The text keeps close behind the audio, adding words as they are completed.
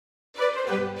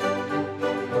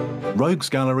Rogues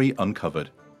Gallery uncovered.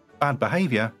 Bad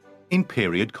behaviour in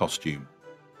period costume.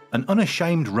 An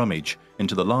unashamed rummage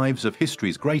into the lives of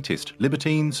history's greatest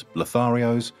libertines,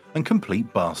 Lotharios and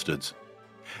complete bastards.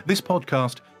 This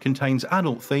podcast contains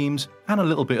adult themes and a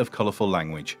little bit of colourful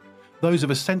language. Those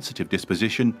of a sensitive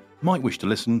disposition might wish to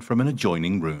listen from an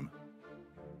adjoining room.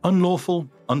 Unlawful,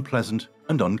 unpleasant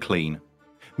and unclean.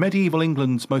 Medieval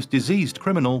England's most diseased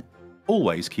criminal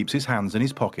always keeps his hands in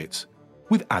his pockets,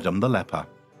 with Adam the Leper.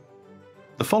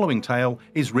 The following tale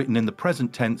is written in the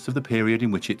present tense of the period in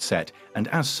which it's set, and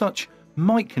as such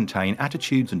might contain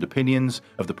attitudes and opinions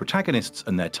of the protagonists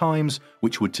and their times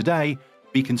which would today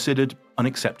be considered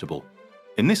unacceptable.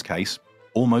 In this case,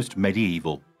 almost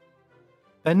medieval.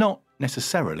 They're not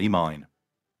necessarily mine.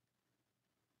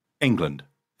 England,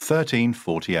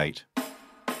 1348.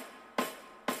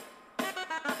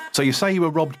 So you say you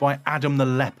were robbed by Adam the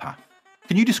Leper.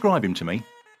 Can you describe him to me?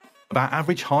 About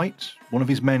average height, one of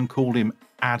his men called him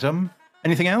Adam.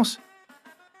 Anything else?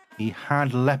 He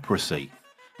had leprosy.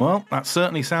 Well, that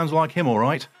certainly sounds like him, all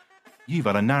right. You've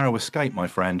had a narrow escape, my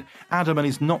friend. Adam and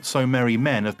his not-so-merry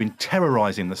men have been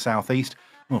terrorising the southeast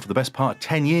for the best part of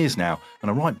 10 years now,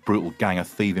 and a right brutal gang of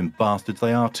thieving bastards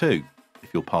they are too, if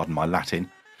you'll pardon my Latin.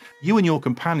 You and your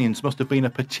companions must have been a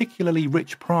particularly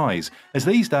rich prize, as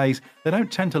these days they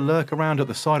don't tend to lurk around at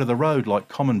the side of the road like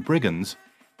common brigands.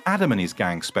 Adam and his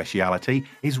gang's speciality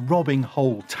is robbing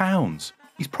whole towns.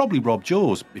 He's probably robbed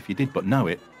yours, if you did but know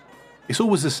it. It's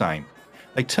always the same.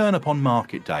 They turn up on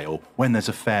market day or when there's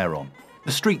a fair on.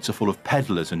 The streets are full of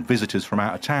peddlers and visitors from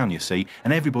out of town, you see,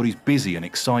 and everybody's busy and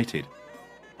excited.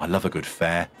 I love a good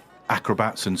fair.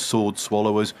 Acrobats and sword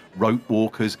swallowers, rope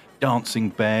walkers, dancing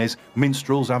bears,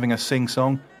 minstrels having a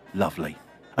sing-song. Lovely.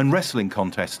 And wrestling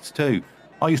contests too.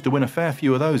 I used to win a fair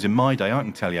few of those in my day, I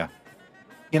can tell you.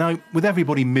 You know, with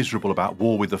everybody miserable about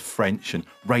war with the French and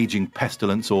raging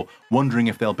pestilence or wondering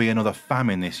if there'll be another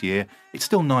famine this year, it's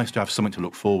still nice to have something to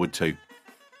look forward to.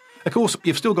 Of course,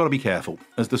 you've still got to be careful,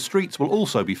 as the streets will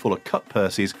also be full of cut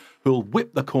purses who'll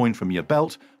whip the coin from your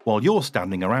belt while you're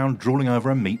standing around drooling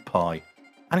over a meat pie.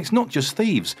 And it's not just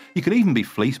thieves, you could even be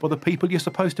fleeced by the people you're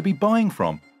supposed to be buying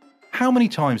from. How many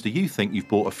times do you think you've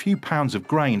bought a few pounds of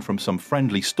grain from some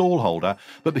friendly stallholder,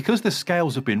 but because the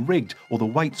scales have been rigged or the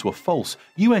weights were false,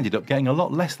 you ended up getting a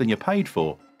lot less than you paid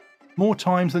for? More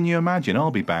times than you imagine, I'll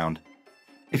be bound.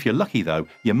 If you're lucky though,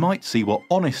 you might see what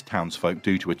honest townsfolk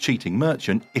do to a cheating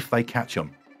merchant if they catch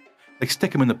them. They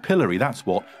stick them in the pillory, that's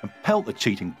what, and pelt the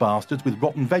cheating bastards with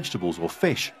rotten vegetables or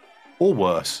fish. Or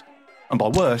worse. And by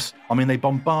worse, I mean they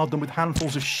bombard them with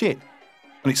handfuls of shit.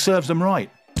 And it serves them right.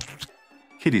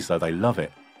 Kiddies though, they love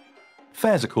it.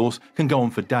 Fairs, of course, can go on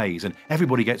for days and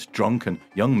everybody gets drunk and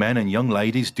young men and young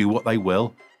ladies do what they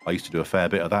will. I used to do a fair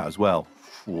bit of that as well.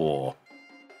 Whoa.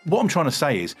 What I'm trying to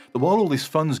say is that while all this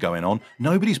fun's going on,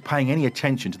 nobody's paying any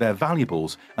attention to their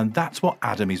valuables, and that's what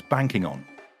Adam is banking on.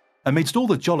 Amidst all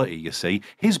the jollity, you see,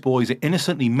 his boys are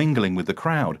innocently mingling with the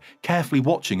crowd, carefully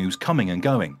watching who's coming and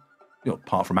going.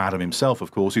 Apart from Adam himself,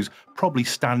 of course, who's probably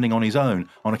standing on his own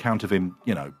on account of him,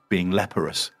 being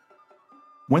leprous.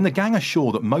 When the gang are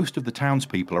sure that most of the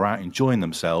townspeople are out enjoying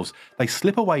themselves, they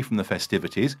slip away from the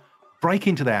festivities, break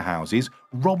into their houses,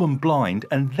 rob them blind,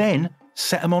 and then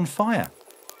set them on fire.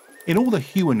 In all the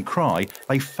hue and cry,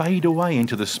 they fade away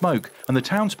into the smoke, and the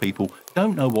townspeople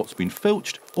don't know what's been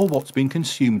filched or what's been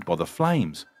consumed by the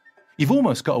flames. You've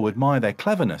almost got to admire their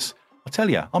cleverness. I tell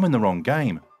you, I'm in the wrong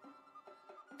game.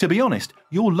 To be honest,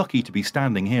 you're lucky to be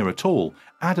standing here at all.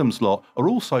 Adam's lot are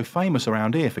also famous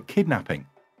around here for kidnapping.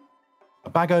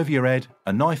 A bag over your head,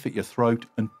 a knife at your throat,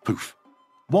 and poof.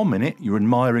 1 minute you're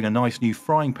admiring a nice new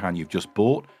frying pan you've just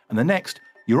bought, and the next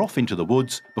you're off into the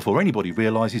woods before anybody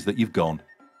realises that you've gone.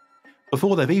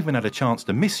 Before they've even had a chance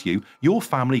to miss you, your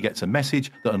family gets a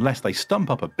message that unless they stump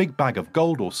up a big bag of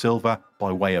gold or silver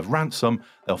by way of ransom,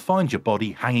 they'll find your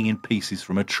body hanging in pieces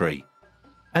from a tree.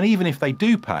 And even if they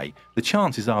do pay, the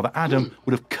chances are that Adam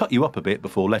would have cut you up a bit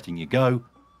before letting you go,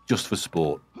 just for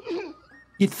sport.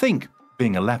 You'd think,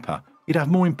 being a leper, you'd have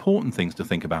more important things to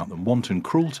think about than wanton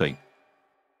cruelty.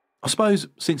 I suppose,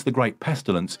 since the Great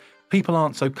Pestilence, people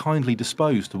aren't so kindly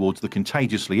disposed towards the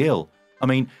contagiously ill. I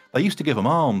mean, they used to give them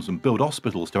alms and build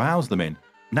hospitals to house them in.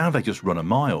 Now they just run a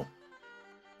mile.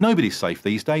 Nobody's safe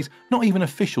these days, not even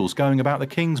officials going about the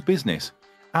king's business.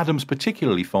 Adam's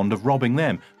particularly fond of robbing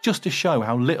them, just to show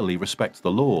how little he respects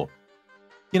the law.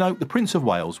 The Prince of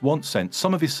Wales once sent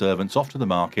some of his servants off to the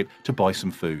market to buy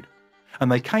some food.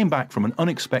 And they came back from an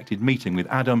unexpected meeting with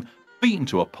Adam, beaten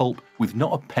to a pulp with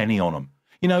not a penny on them.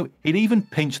 He'd even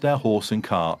pinched their horse and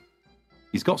cart.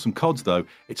 He's got some cods, though.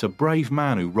 It's a brave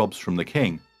man who robs from the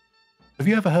king. Have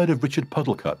you ever heard of Richard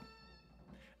Puddlecut?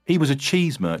 He was a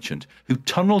cheese merchant who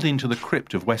tunnelled into the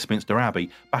crypt of Westminster Abbey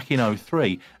back in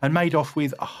 '03 and made off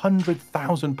with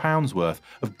 £100,000 worth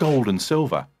of gold and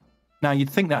silver. Now, you'd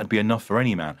think that'd be enough for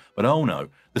any man, but oh no,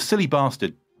 the silly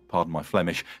bastard, pardon my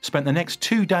Flemish, spent the next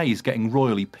 2 days getting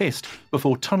royally pissed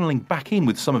before tunnelling back in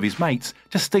with some of his mates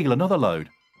to steal another load.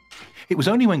 It was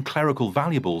only when clerical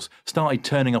valuables started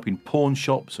turning up in pawn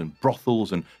shops and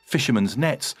brothels and fishermen's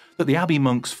nets that the Abbey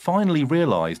monks finally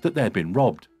realised that they'd been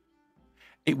robbed.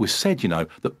 It was said,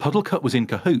 that Puddlecut was in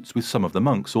cahoots with some of the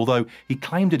monks, although he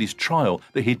claimed at his trial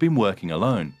that he'd been working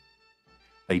alone.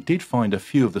 They did find a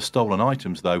few of the stolen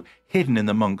items, though, hidden in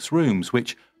the monks' rooms,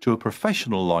 which, to a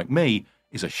professional like me,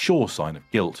 is a sure sign of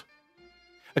guilt.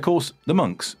 Of course, the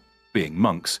monks, being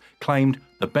monks, claimed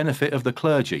the benefit of the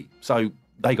clergy, so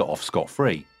they got off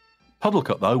scot-free.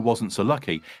 Puddlecut, though, wasn't so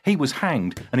lucky. He was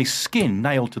hanged and his skin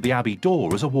nailed to the Abbey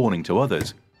door as a warning to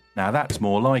others. Now that's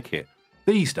more like it.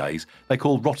 These days, they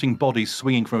call rotting bodies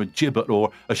swinging from a gibbet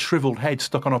or a shrivelled head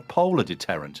stuck on a pole a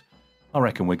deterrent. I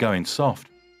reckon we're going soft.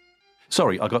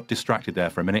 Sorry, I got distracted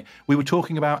there for a minute. We were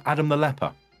talking about Adam the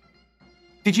Leper.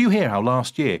 Did you hear how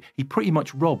last year he pretty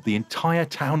much robbed the entire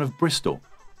town of Bristol?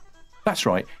 That's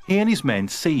right, he and his men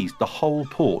seized the whole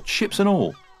port, ships and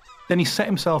all. Then he set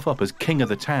himself up as king of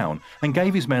the town and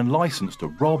gave his men licence to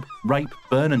rob, rape,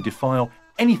 burn and defile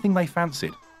anything they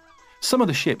fancied. Some of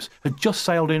the ships had just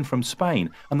sailed in from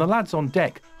Spain, and the lads on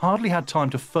deck hardly had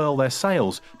time to furl their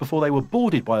sails before they were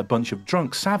boarded by a bunch of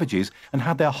drunk savages and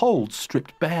had their holds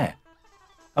stripped bare.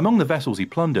 Among the vessels he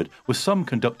plundered were some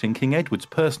conducting King Edward's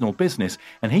personal business,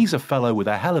 and he's a fellow with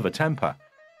a hell of a temper.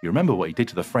 You remember what he did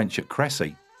to the French at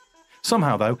Cressy.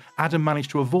 Somehow, though, Adam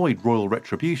managed to avoid royal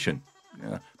retribution.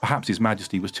 Perhaps His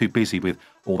Majesty was too busy with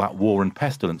all that war and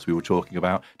pestilence we were talking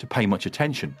about to pay much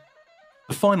attention.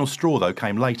 The final straw, though,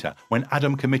 came later, when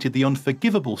Adam committed the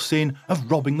unforgivable sin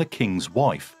of robbing the king's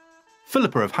wife.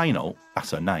 Philippa of Hainault,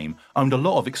 that's her name, owned a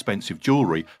lot of expensive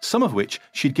jewellery, some of which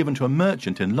she'd given to a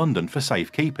merchant in London for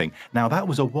safekeeping. Now, that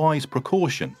was a wise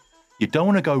precaution. You don't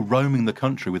want to go roaming the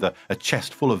country with a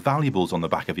chest full of valuables on the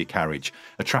back of your carriage,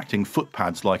 attracting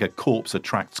footpads like a corpse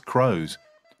attracts crows.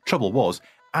 Trouble was,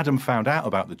 Adam found out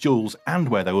about the jewels and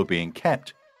where they were being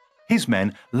kept. His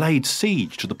men laid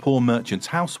siege to the poor merchant's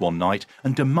house one night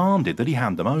and demanded that he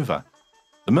hand them over.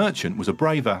 The merchant was a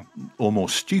braver, or more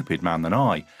stupid man than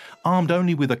I. Armed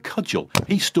only with a cudgel,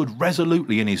 he stood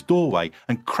resolutely in his doorway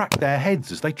and cracked their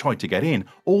heads as they tried to get in,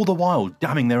 all the while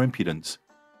damning their impudence.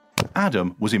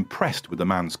 Adam was impressed with the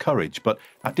man's courage, but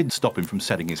that didn't stop him from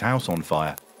setting his house on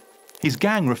fire. His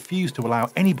gang refused to allow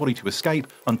anybody to escape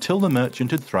until the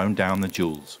merchant had thrown down the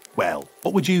jewels. Well,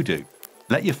 what would you do?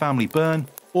 Let your family burn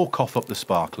or cough up the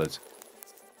sparklers?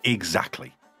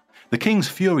 Exactly. The king's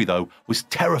fury, though, was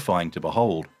terrifying to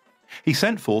behold. He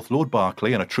sent forth Lord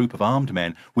Berkeley and a troop of armed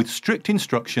men with strict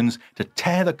instructions to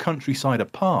tear the countryside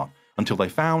apart until they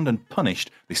found and punished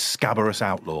this scabrous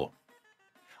outlaw.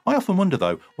 I often wonder,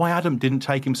 though, why Adam didn't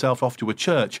take himself off to a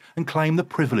church and claim the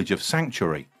privilege of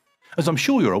sanctuary. As I'm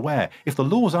sure you're aware, if the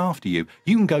law's after you,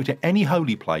 you can go to any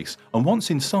holy place, and once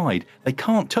inside, they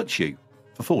can't touch you,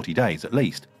 for 40 days at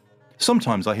least.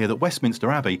 Sometimes I hear that Westminster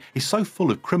Abbey is so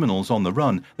full of criminals on the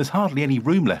run, there's hardly any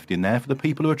room left in there for the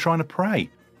people who are trying to pray.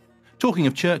 Talking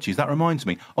of churches, that reminds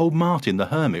me, old Martin the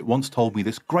Hermit once told me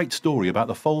this great story about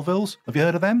the Folvilles. Have you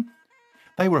heard of them?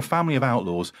 They were a family of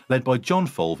outlaws led by John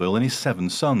Folville and his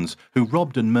 7 sons, who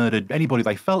robbed and murdered anybody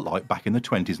they felt like back in the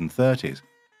 20s and 30s.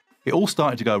 It all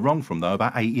started to go wrong from them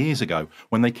about 8 years ago,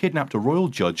 when they kidnapped a royal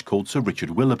judge called Sir Richard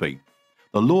Willoughby.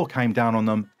 The law came down on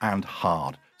them, and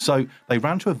hard. So they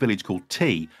ran to a village called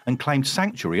T and claimed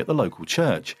sanctuary at the local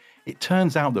church. It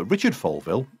turns out that Richard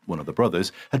Folville, one of the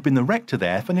brothers, had been the rector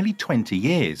there for nearly 20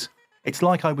 years. It's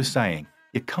like I was saying,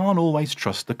 you can't always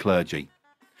trust the clergy.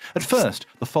 At first,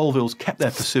 the Folvilles kept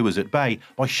their pursuers at bay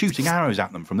by shooting arrows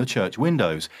at them from the church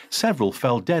windows. Several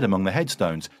fell dead among the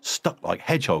headstones, stuck like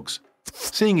hedgehogs.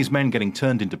 Seeing his men getting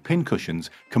turned into pincushions,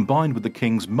 combined with the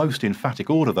king's most emphatic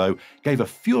order, though, gave a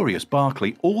furious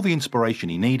Berkeley all the inspiration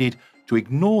he needed to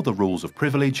ignore the rules of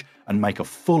privilege and make a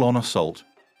full-on assault.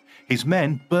 His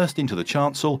men burst into the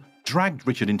chancel, dragged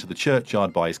Richard into the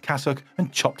churchyard by his cassock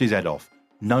and chopped his head off.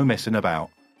 No messing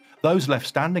about. Those left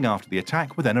standing after the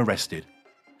attack were then arrested.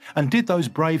 And did those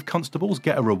brave constables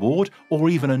get a reward or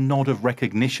even a nod of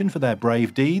recognition for their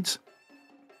brave deeds?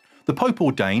 The Pope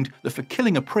ordained that for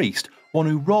killing a priest, one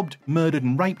who robbed, murdered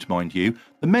and raped, mind you,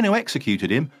 the men who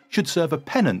executed him should serve a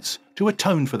penance to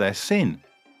atone for their sin.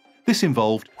 This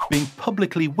involved being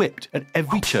publicly whipped at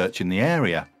every church in the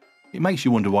area. It makes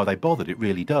you wonder why they bothered, it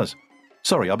really does.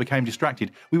 Sorry, I became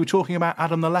distracted. We were talking about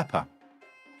Adam the Leper.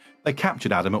 They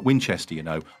captured Adam at Winchester, you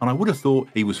know, and I would have thought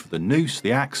he was for the noose,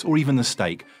 the axe, or even the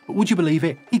stake. But would you believe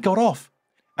it? He got off.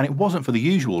 And it wasn't for the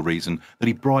usual reason that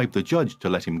he bribed the judge to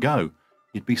let him go.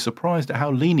 You'd be surprised at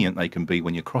how lenient they can be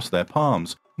when you cross their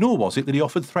palms. Nor was it that he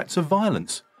offered threats of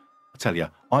violence. I tell you,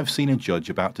 I've seen a judge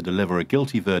about to deliver a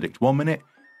guilty verdict one minute,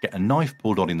 get a knife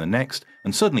pulled on him the next,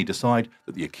 and suddenly decide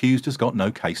that the accused has got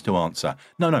no case to answer.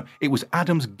 No, it was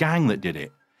Adam's gang that did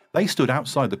it. They stood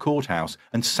outside the courthouse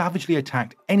and savagely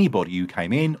attacked anybody who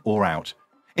came in or out.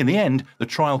 In the end, the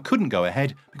trial couldn't go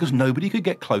ahead because nobody could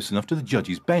get close enough to the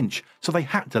judge's bench, so they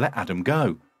had to let Adam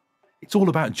go. It's all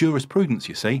about jurisprudence,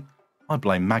 you see. I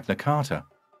blame Magna Carta.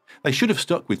 They should have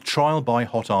stuck with trial by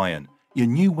hot iron. You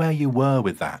knew where you were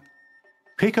with that.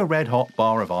 Pick a red-hot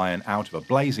bar of iron out of a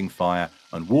blazing fire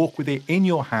and walk with it in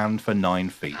your hand for 9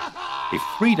 feet. If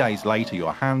 3 days later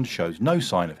your hand shows no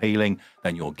sign of healing,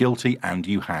 then you're guilty and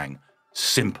you hang.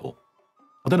 Simple.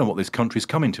 I don't know what this country's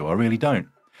coming to, I really don't.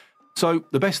 So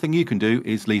the best thing you can do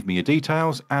is leave me your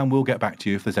details and we'll get back to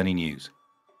you if there's any news.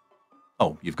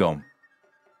 Oh, you've gone.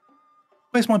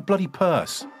 Where's my bloody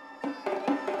purse?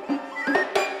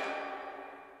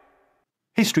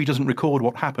 History doesn't record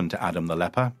what happened to Adam the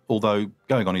Leper, although,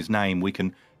 going on his name, we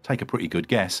can take a pretty good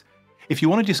guess. If you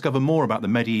want to discover more about the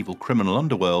medieval criminal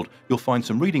underworld, you'll find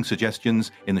some reading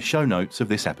suggestions in the show notes of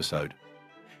this episode.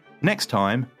 Next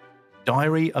time,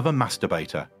 Diary of a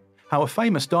Masturbator. How a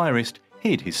famous diarist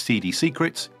hid his seedy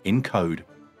secrets in code.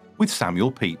 With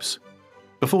Samuel Pepys.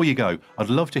 Before you go, I'd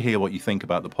love to hear what you think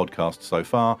about the podcast so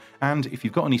far, and if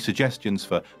you've got any suggestions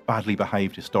for badly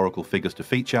behaved historical figures to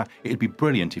feature, it'd be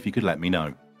brilliant if you could let me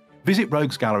know. Visit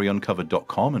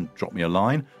roguesgalleryuncovered.com and drop me a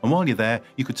line, and while you're there,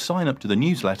 you could sign up to the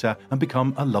newsletter and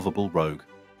become a lovable rogue.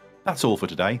 That's all for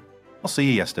today. I'll see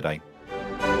you yesterday.